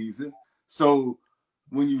past season. So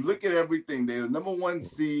when you look at everything, they were number one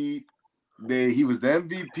seed. He was the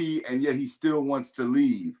MVP, and yet he still wants to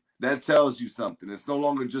leave. That tells you something. It's no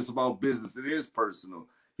longer just about business. It is personal.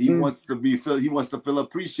 He wants to feel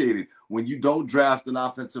appreciated. When you don't draft an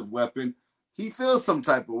offensive weapon, he feels some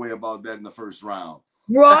type of way about that in the first round.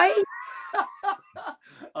 Right?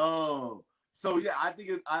 So yeah, I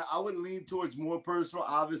think I would lean towards more personal.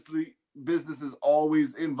 Obviously, business is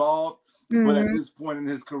always involved, but at this point in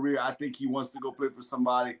his career, I think he wants to go play for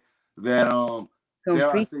somebody that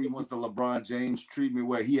dare I say he wants the LeBron James treatment,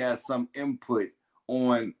 where he has some input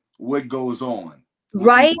on what goes on with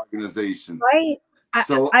the organization. Right. I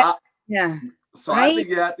think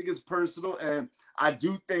it's personal, and I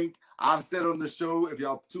do think I've said on the show, if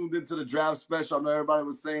y'all tuned into the draft special, I know everybody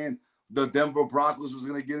was saying the Denver Broncos was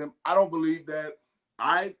going to get him. I don't believe that.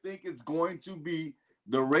 I think it's going to be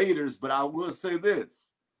the Raiders, but I will say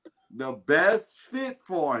this: the best fit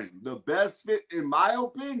for him, the best fit, in my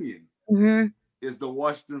opinion, is the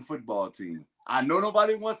Washington football team. I know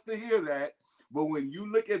nobody wants to hear that, but when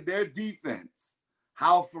you look at their defense,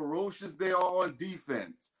 how ferocious they are on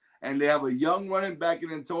defense, and they have a young running back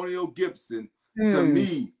in Antonio Gibson, to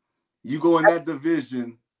me, you go in that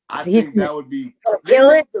division, I think that would be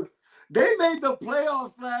kill it. They made the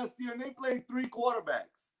playoffs last year and they played 3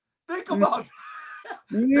 quarterbacks. Think about that.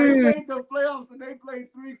 They made the playoffs and they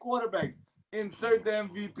played 3 quarterbacks. Insert the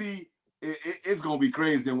MVP. It's gonna be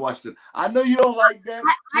crazy in Washington. I know you don't like that.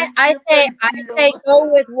 I say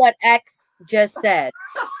go with what X just said.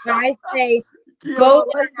 I say go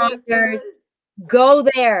there, Rodgers. Go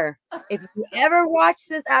there. If you ever watch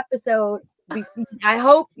this episode, I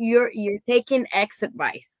hope you're taking X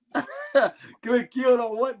advice. Keo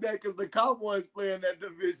don't want that because the Cowboys play in that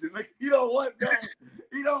division. Like, you don't want that.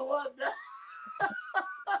 You don't want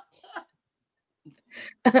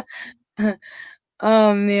that.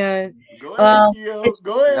 Oh man. Go ahead, Keo.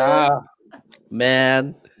 Go ahead.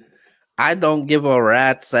 Man, I don't give a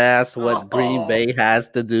rat's ass what Green Bay has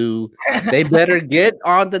to do. They better get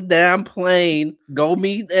on the damn plane. Go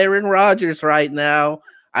meet Aaron Rodgers right now.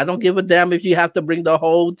 I don't give a damn if you have to bring the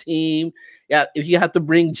whole team. Yeah, if you have to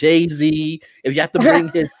bring Jay-Z, if you have to bring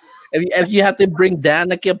his, if you have to bring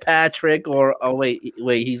Danica Patrick, or wait,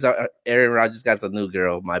 he's Aaron Rodgers got a new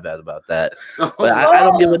girl. My bad about that. But I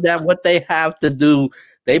don't give a damn what they have to do.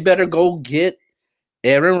 They better go get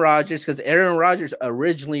Aaron Rodgers, because Aaron Rodgers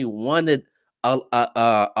originally wanted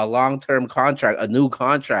a long-term contract, a new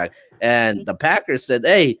contract, and the Packers said,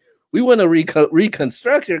 "Hey, we want to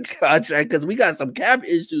reconstruct your contract because we got some cap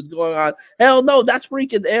issues going on." Hell no, that's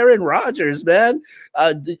freaking Aaron Rodgers, man.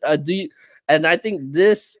 And I think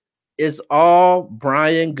this is all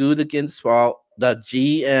Brian Gutekunst's fault, the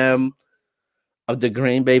GM of the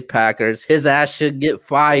Green Bay Packers. His ass should get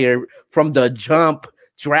fired from the jump,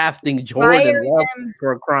 drafting Jordan Love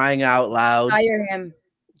for crying out loud. Fire him.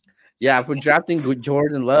 Yeah, for drafting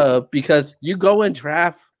Jordan Love, because you go and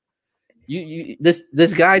draft.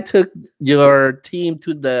 This guy took your team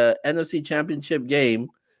to the NFC Championship game,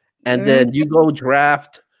 and then you go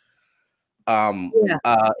draft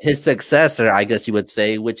his successor, I guess you would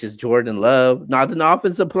say, which is Jordan Love, not an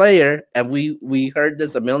offensive player, and we heard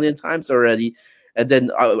this a million times already. And then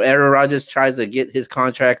Aaron Rodgers tries to get his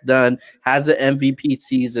contract done, has an MVP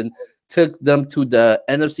season, took them to the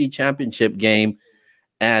NFC Championship game,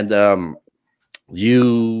 and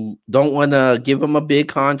you don't want to give him a big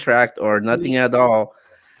contract or nothing at all.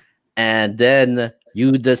 And then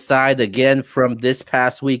you decide again from this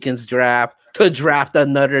past weekend's draft to draft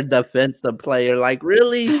another defensive player. Like,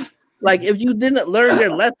 really? Like, if you didn't learn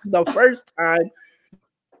your lesson the first time,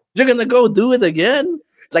 you're going to go do it again?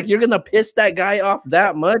 Like, you're going to piss that guy off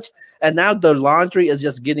that much? And now the laundry is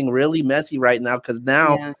just getting really messy right now, because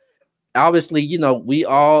now, obviously, we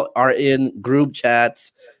all are in group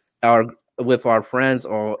chats with our friends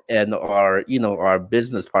and our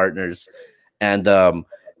business partners, and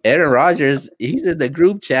Aaron Rodgers, he's in the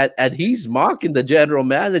group chat and he's mocking the general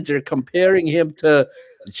manager, comparing him to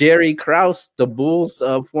Jerry Krause, the Bulls'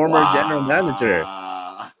 former general manager.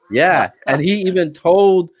 Yeah, and he even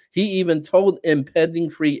told impending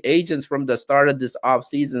free agents from the start of this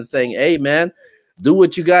offseason, saying, "Hey, man, do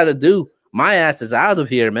what you got to do. My ass is out of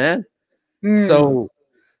here, man."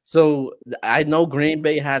 So I know Green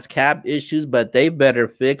Bay has cap issues, but they better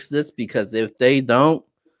fix this, because if they don't,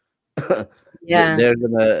 they're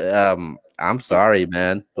gonna. I'm sorry,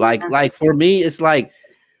 man. Like for me, it's like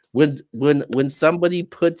when somebody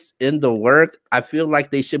puts in the work, I feel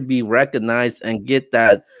like they should be recognized and get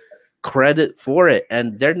that credit for it,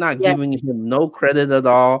 and they're not giving him no credit at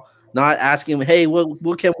all. Not asking him, "Hey,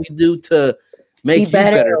 what can we do to make you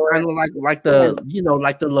better?" Kind of like the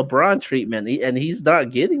like the LeBron treatment, and he's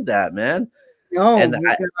not getting that, man. No, and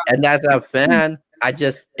as a fan,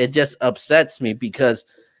 it just upsets me, because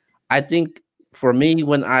I think for me,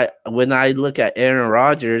 when I look at Aaron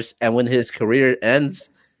Rodgers and when his career ends,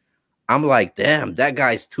 I'm like, damn, that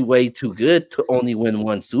guy's way too good to only win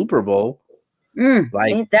one Super Bowl.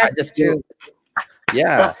 Like, I just feel,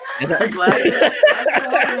 yeah.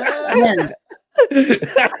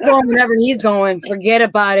 Whenever he's going, forget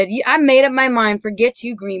about it. I made up my mind. Forget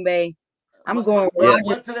you, Green Bay. I'm going. But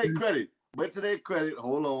to their credit,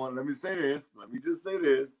 hold on. Let me just say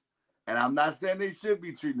this. And I'm not saying they should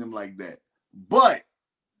be treating him like that, but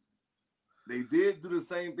they did do the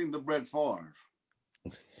same thing to Brett Favre.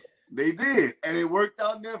 They did, and it worked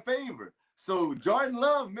out in their favor. So Jordan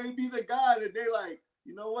Love may be the guy that they like,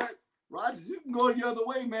 you know what, Rodgers, you can go the other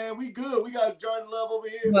way, man. We good. We got Jordan Love over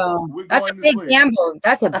here. Well, that's a big gamble.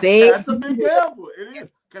 That's a big gamble. It is,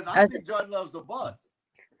 because I think Jordan Love's a bust.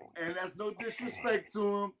 And that's no disrespect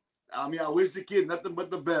to him. I mean, I wish the kid nothing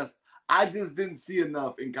but the best. I just didn't see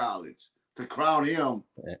enough in college to crown him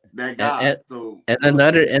that guy.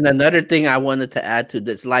 And another thing I wanted to add to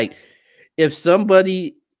this, like, if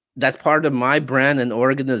somebody that's part of my brand and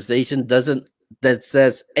organization that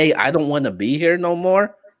says, "Hey, I don't want to be here no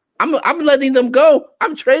more," I'm letting them go.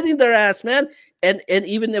 I'm trading their ass, man. And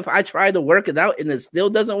even if I try to work it out and it still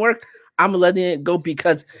doesn't work, I'm letting it go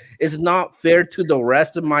because it's not fair to the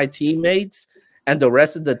rest of my teammates and the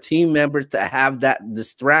rest of the team members to have that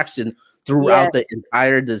distraction throughout the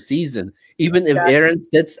entire the season. Even if Aaron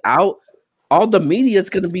sits out, all the media is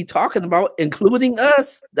going to be talking about, including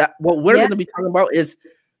us, that what we're going to be talking about is,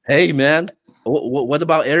 hey, man, what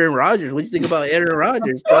about Aaron Rodgers? What do you think about Aaron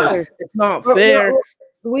Rodgers? So it's not fair.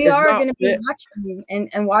 We are going to be watching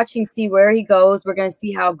and watching, see where he goes. We're going to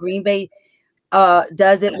see how Green Bay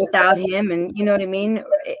does it without him. And you know what I mean?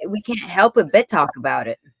 We can't help but talk about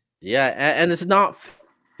it. Yeah, and it's not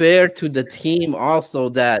fair to the team also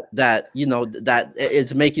that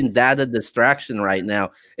it's making that a distraction right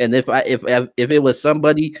now. And if it was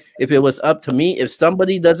somebody, if it was up to me, if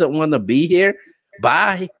somebody doesn't want to be here,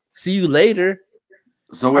 bye, see you later.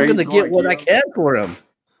 So I'm gonna get what I can for him.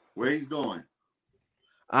 Where he's going?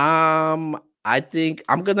 I think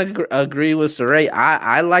I'm gonna agree with Saray.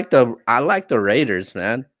 I like the Raiders,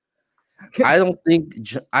 man. I don't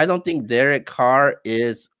think Derek Carr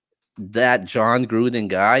is that John Gruden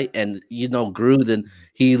guy, and Gruden,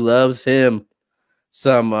 he loves him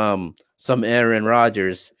some Aaron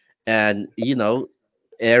Rodgers, and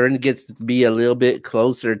Aaron gets to be a little bit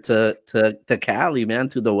closer to Cali, man,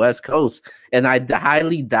 to the West Coast, and I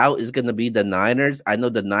highly doubt it's gonna be the Niners. I know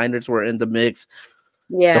the Niners were in the mix.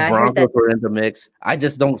 Yeah, the Broncos were in the mix. I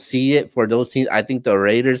just don't see it for those teams. I think the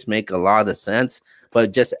Raiders make a lot of sense,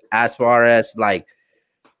 but just as far as like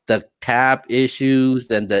the cap issues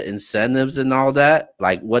and the incentives and all that,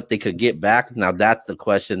 like what they could get back. Now that's the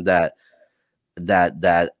question that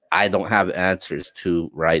I don't have answers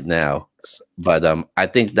to right now. But I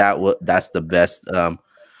think that's the best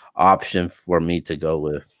option for me to go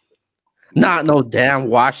with. Not no damn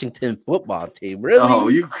Washington football team, really? Oh,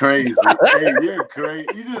 you crazy! Hey, you're crazy.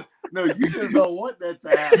 You just don't want that to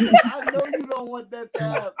happen. I know you don't want that to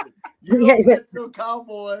happen. You don't want your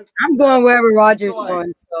Cowboys. I'm going wherever Rodgers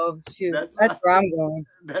going, so shoot, that's where I'm going.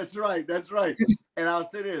 That's right. And I'll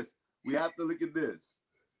say this: we have to look at this.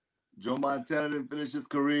 Joe Montana didn't finish his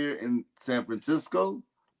career in San Francisco.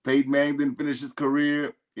 Peyton Manning didn't finish his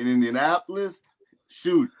career in Indianapolis.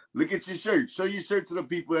 Shoot. Look at your shirt. Show your shirt to the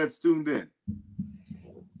people that's tuned in.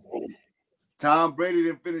 Tom Brady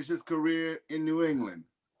didn't finish his career in New England.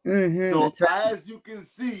 Mm-hmm, so as you can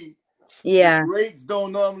see, greats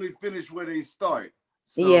don't normally finish where they start.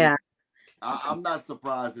 So I'm not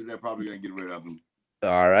surprised that they're probably going to get rid of him.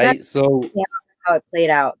 All right. So how it played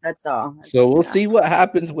out. That's all. So we'll see what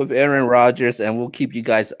happens with Aaron Rodgers, and we'll keep you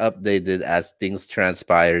guys updated as things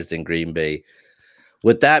transpires in Green Bay.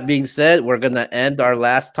 With that being said, we're going to end our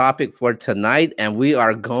last topic for tonight, and we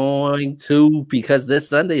are going to, because this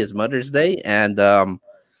Sunday is Mother's Day, and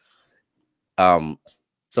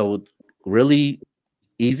so really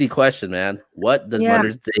easy question, man. What does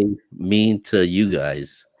Mother's Day mean to you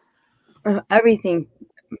guys? Everything.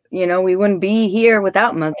 We wouldn't be here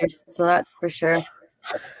without mothers, so that's for sure.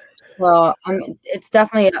 Well, it's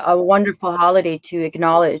definitely a wonderful holiday to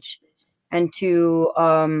acknowledge and to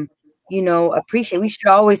appreciate. We should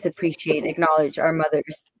always appreciate, acknowledge our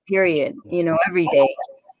mothers, period, every day.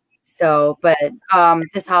 So, but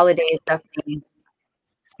this holiday is definitely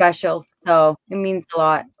special. So it means a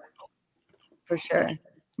lot for sure.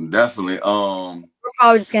 Definitely. We're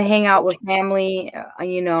probably just gonna hang out with family,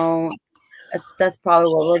 that's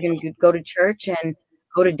probably what we're gonna go to church and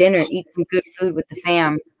go to dinner, eat some good food with the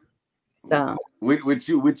fam. So with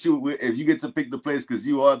you, if you get to pick the place because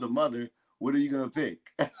you are the mother, what are you gonna pick?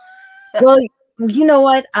 Well, you know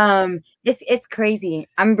what? It's crazy.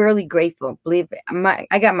 I'm really grateful. Believe it.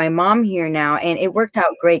 I got my mom here now, and it worked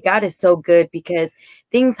out great. God is so good because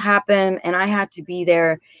things happen, and I had to be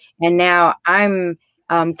there, and now I'm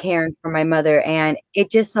caring for my mother, and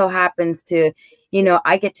it just so happens to,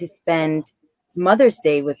 I get to spend Mother's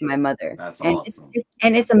Day with my mother. That's awesome.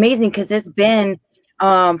 It's amazing because it's been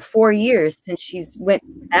 4 years since she's went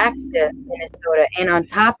back to Minnesota, and on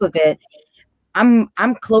top of it, I'm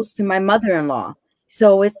close to my mother-in-law.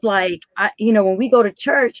 So it's like, when we go to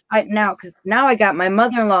church, because now I got my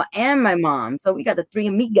mother-in-law and my mom. So we got the three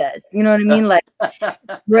amigas, you know what I mean? Like,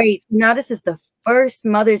 great. Now this is the first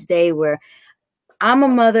Mother's Day where I'm a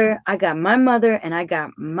mother. I got my mother and I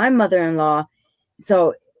got my mother-in-law.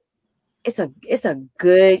 So it's a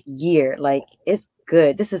good year. Like it's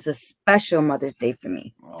good. This is a special Mother's Day for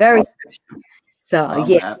me. Oh, Very special. So I'm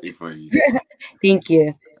yeah, happy for you. thank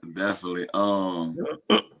you. Definitely.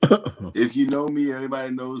 If you know me,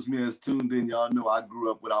 everybody knows me as tuned in. Y'all know I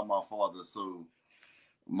grew up without my father, so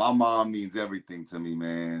my mom means everything to me,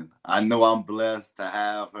 man. I know I'm blessed to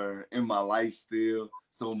have her in my life still.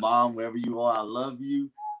 So, mom, wherever you are, I love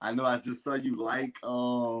you. I know I just saw you like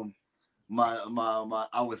my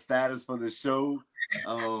our status for the show.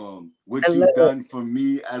 I What love you've it. done for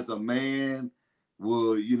me as a man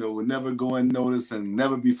will never go unnoticed and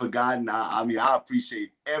never be forgotten. I mean, I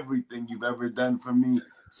appreciate everything you've ever done for me.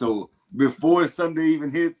 So before Sunday even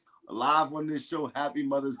hits, live on this show, happy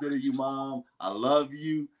Mother's Day to you, mom. I love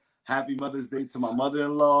you. Happy Mother's Day to my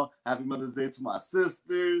mother-in-law. Happy Mother's Day to my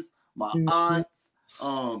sisters, my Mhm. aunts.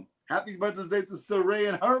 Happy Mother's Day to Saray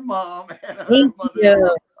and her mom and her Thank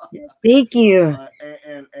mother-in-law. you. Thank you.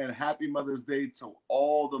 And happy Mother's Day to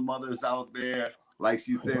all the mothers out there. Like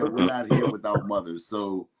she said, we're not here without mothers.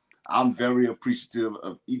 So I'm very appreciative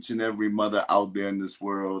of each and every mother out there in this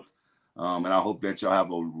world. And I hope that y'all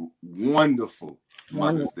have a wonderful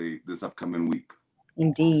Mother's Wonderful. Day this upcoming week.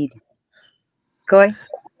 Indeed. Koi?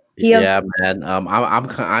 Kyo? Yeah, man.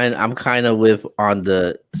 I'm kind of with on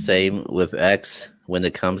the same with X when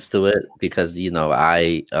it comes to it because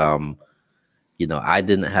I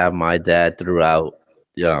didn't have my dad throughout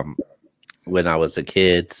um when I was a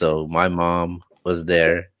kid, so my mom was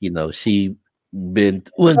there. She went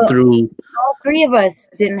Well, through. all three of us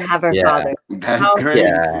didn't have our Yeah, father. That's How, yeah,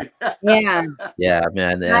 crazy. yeah, yeah,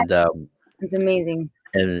 man, that is amazing.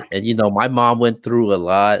 and my mom went through a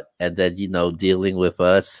lot, and then dealing with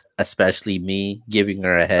us, especially me, giving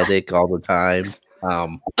her a headache all the time.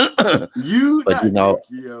 You, But not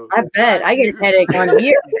you, Keo. I bet Not I get a you. headache on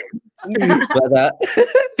here. but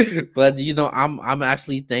but I'm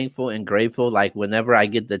actually thankful and grateful. Like whenever I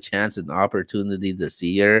get the chance and opportunity to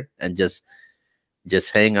see her and just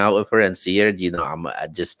hang out with her and see her, I'm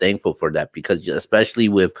just thankful for that because especially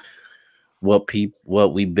with what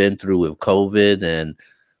we've been through with COVID and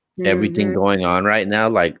everything Hmm. going on right now,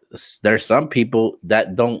 like there's some people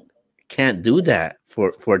that can't do that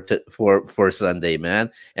for Sunday, man.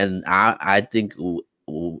 And I think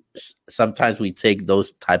sometimes we take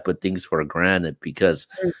those type of things for granted because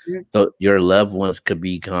Hmm. your loved ones could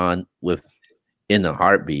be gone with in a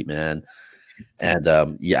heartbeat, man.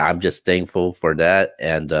 And yeah, I'm just thankful for that,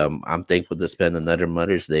 and I'm thankful to spend another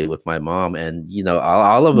Mother's Day with my mom, and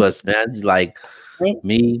all of us, man, like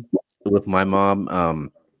me with my mom,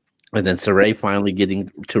 and then Saray finally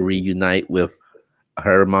getting to reunite with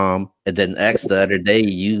her mom, and then X the other day,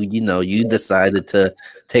 you decided to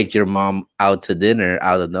take your mom out to dinner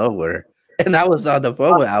out of nowhere. And I was on the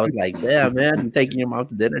phone with, I was like, damn, man, you taking your mom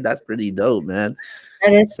to dinner? That's pretty dope, man.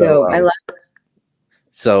 That is So dope. I love.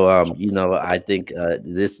 I think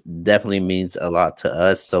this definitely means a lot to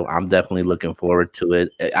us. So I'm definitely looking forward to it.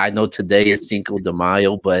 I know today is Cinco de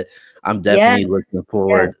Mayo, but I'm Yes, definitely looking yes,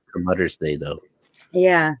 forward to Mother's Day, though.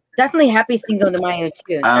 yeah. Definitely happy Cinco de Mayo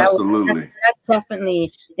too. Absolutely. That's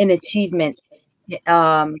definitely an achievement.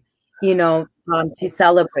 Um, to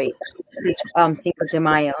celebrate this Cinco de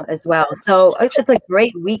Mayo as well. So it's a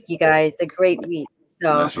great week, you guys. A great week.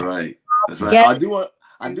 So That's right. That's right. get. I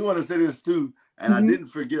do want to say this too, and I Mhm. didn't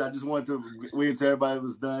forget. I just wanted to wait until everybody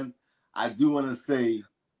was done. I do want to say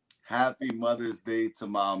Happy Mother's Day to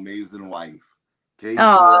my amazing wife,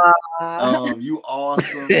 Keisha. Aw. You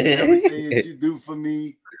awesome. Everything that you do for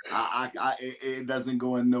me, it doesn't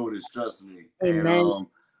go unnoticed. Trust me. And Amen.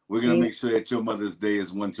 we're gonna make sure that your Mother's Day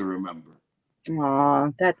is one to remember. Aw,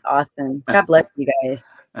 that's awesome. God bless you guys.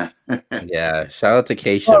 Yeah, shout out to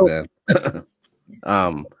Keisha, Oh, man.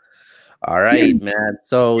 um, all right, man.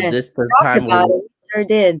 So yes. this the Talked time about where it. Sure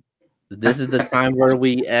did.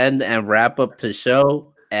 we end and wrap up the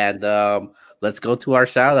show, and let's go to our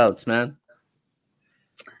shout outs, man.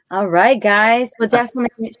 All right, guys. Well,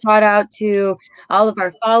 definitely shout out to all of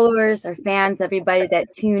our followers, our fans, everybody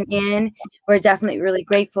that tune in. We're definitely really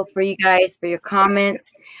grateful for you guys for your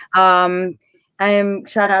comments. I am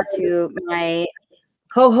shout out to my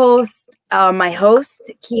co-host, my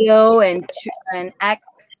host Keo and X.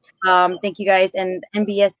 Thank you guys and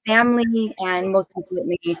NBS family, and most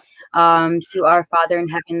importantly, to our Father in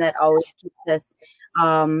heaven that always keeps us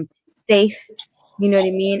safe. You know what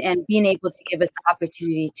I mean, and being able to give us the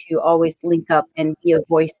opportunity to always link up and be a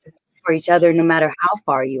voice for each other, no matter how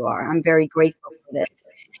far you are. I'm very grateful for this.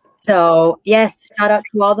 So yes, shout out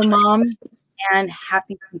to all the moms and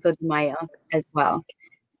happy Cinco de Mayo as well.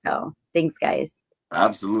 So thanks, guys.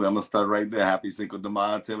 Absolutely. I'm gonna start right there. Happy Cinco de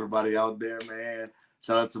Mayo to everybody out there, man.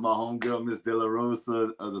 Shout out to my homegirl, Miss De La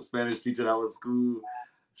Rosa, the Spanish teacher that was cool.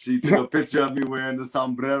 She took a picture of me wearing the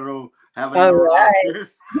sombrero, having the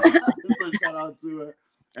rockers. So shout out to her.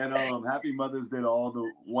 And happy Mother's Day to all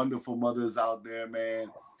the wonderful mothers out there, man.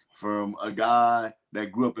 From a guy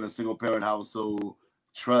that grew up in a single parent household,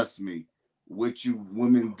 trust me, what you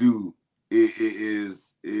women do it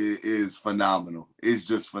is phenomenal. It's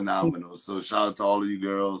just phenomenal. So shout out to all of you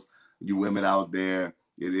girls, you women out there.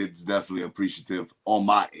 It's definitely appreciative on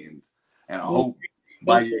my end, and I hope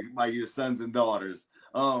by your sons and daughters.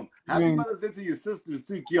 Happy Mother's Day to your sisters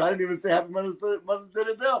too, Keo. I didn't even say Happy Mother's Day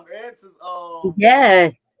to them. It's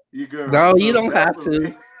yes, you girls. No, you don't have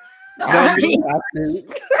to. No, you don't have to.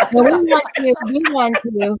 No, we want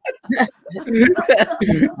to.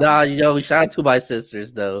 No, yo, shout out to my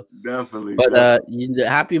sisters though. Definitely. But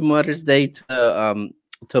happy Mother's Day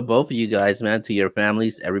to both of you guys, man, to your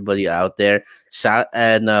families, everybody out there.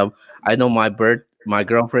 I know my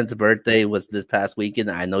girlfriend's birthday was this past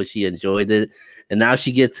weekend. I know she enjoyed it, and now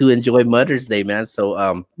she gets to enjoy Mother's Day, man.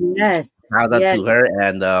 So yes, shout out to her,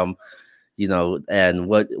 and you know, and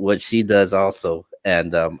what she does also.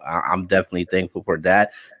 And I'm definitely thankful for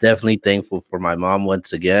that. Definitely thankful for my mom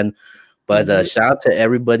once again. But shout out to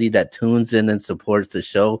everybody that tunes in and supports the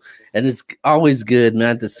show. And it's always good,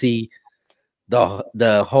 man, to see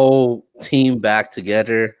the whole team back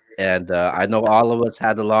together. And I know all of us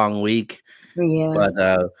had a long week,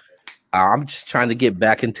 but I'm just trying to get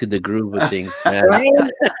back into the groove of things, man.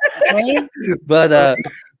 Right?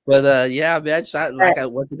 But yeah, man.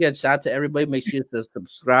 Once again, shout out to everybody. Make sure to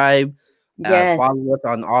subscribe. Follow us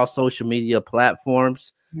on all social media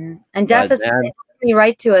platforms. And definitely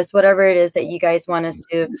write to us whatever it is that you guys want us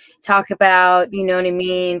to talk about. You know what I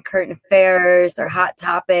mean? Current affairs or hot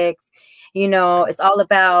topics. You know, it's all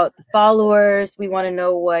about the followers. We want to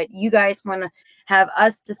know what you guys want to have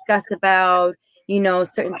us discuss about. You know,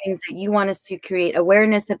 certain things that you want us to create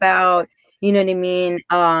awareness about. You know what I mean?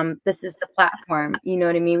 This is the platform. You know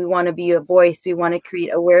what I mean? We want to be a voice. We want to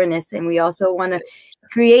create awareness, and we also want to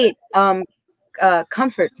create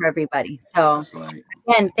comfort for everybody. So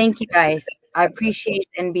again, thank you guys. I appreciate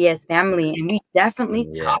NBS family, and we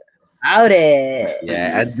definitely talk about it.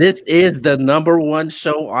 Yeah, and this is the #1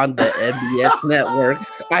 show on the NBS network.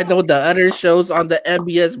 I know the other shows on the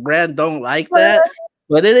NBS brand don't like that,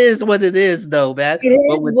 but it is what it is, though, man.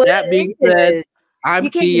 But with that being said, I'm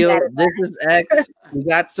Keo. This is X. We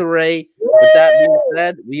got Saray. With that being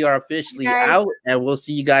said, we are officially out, and we'll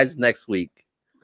see you guys next week.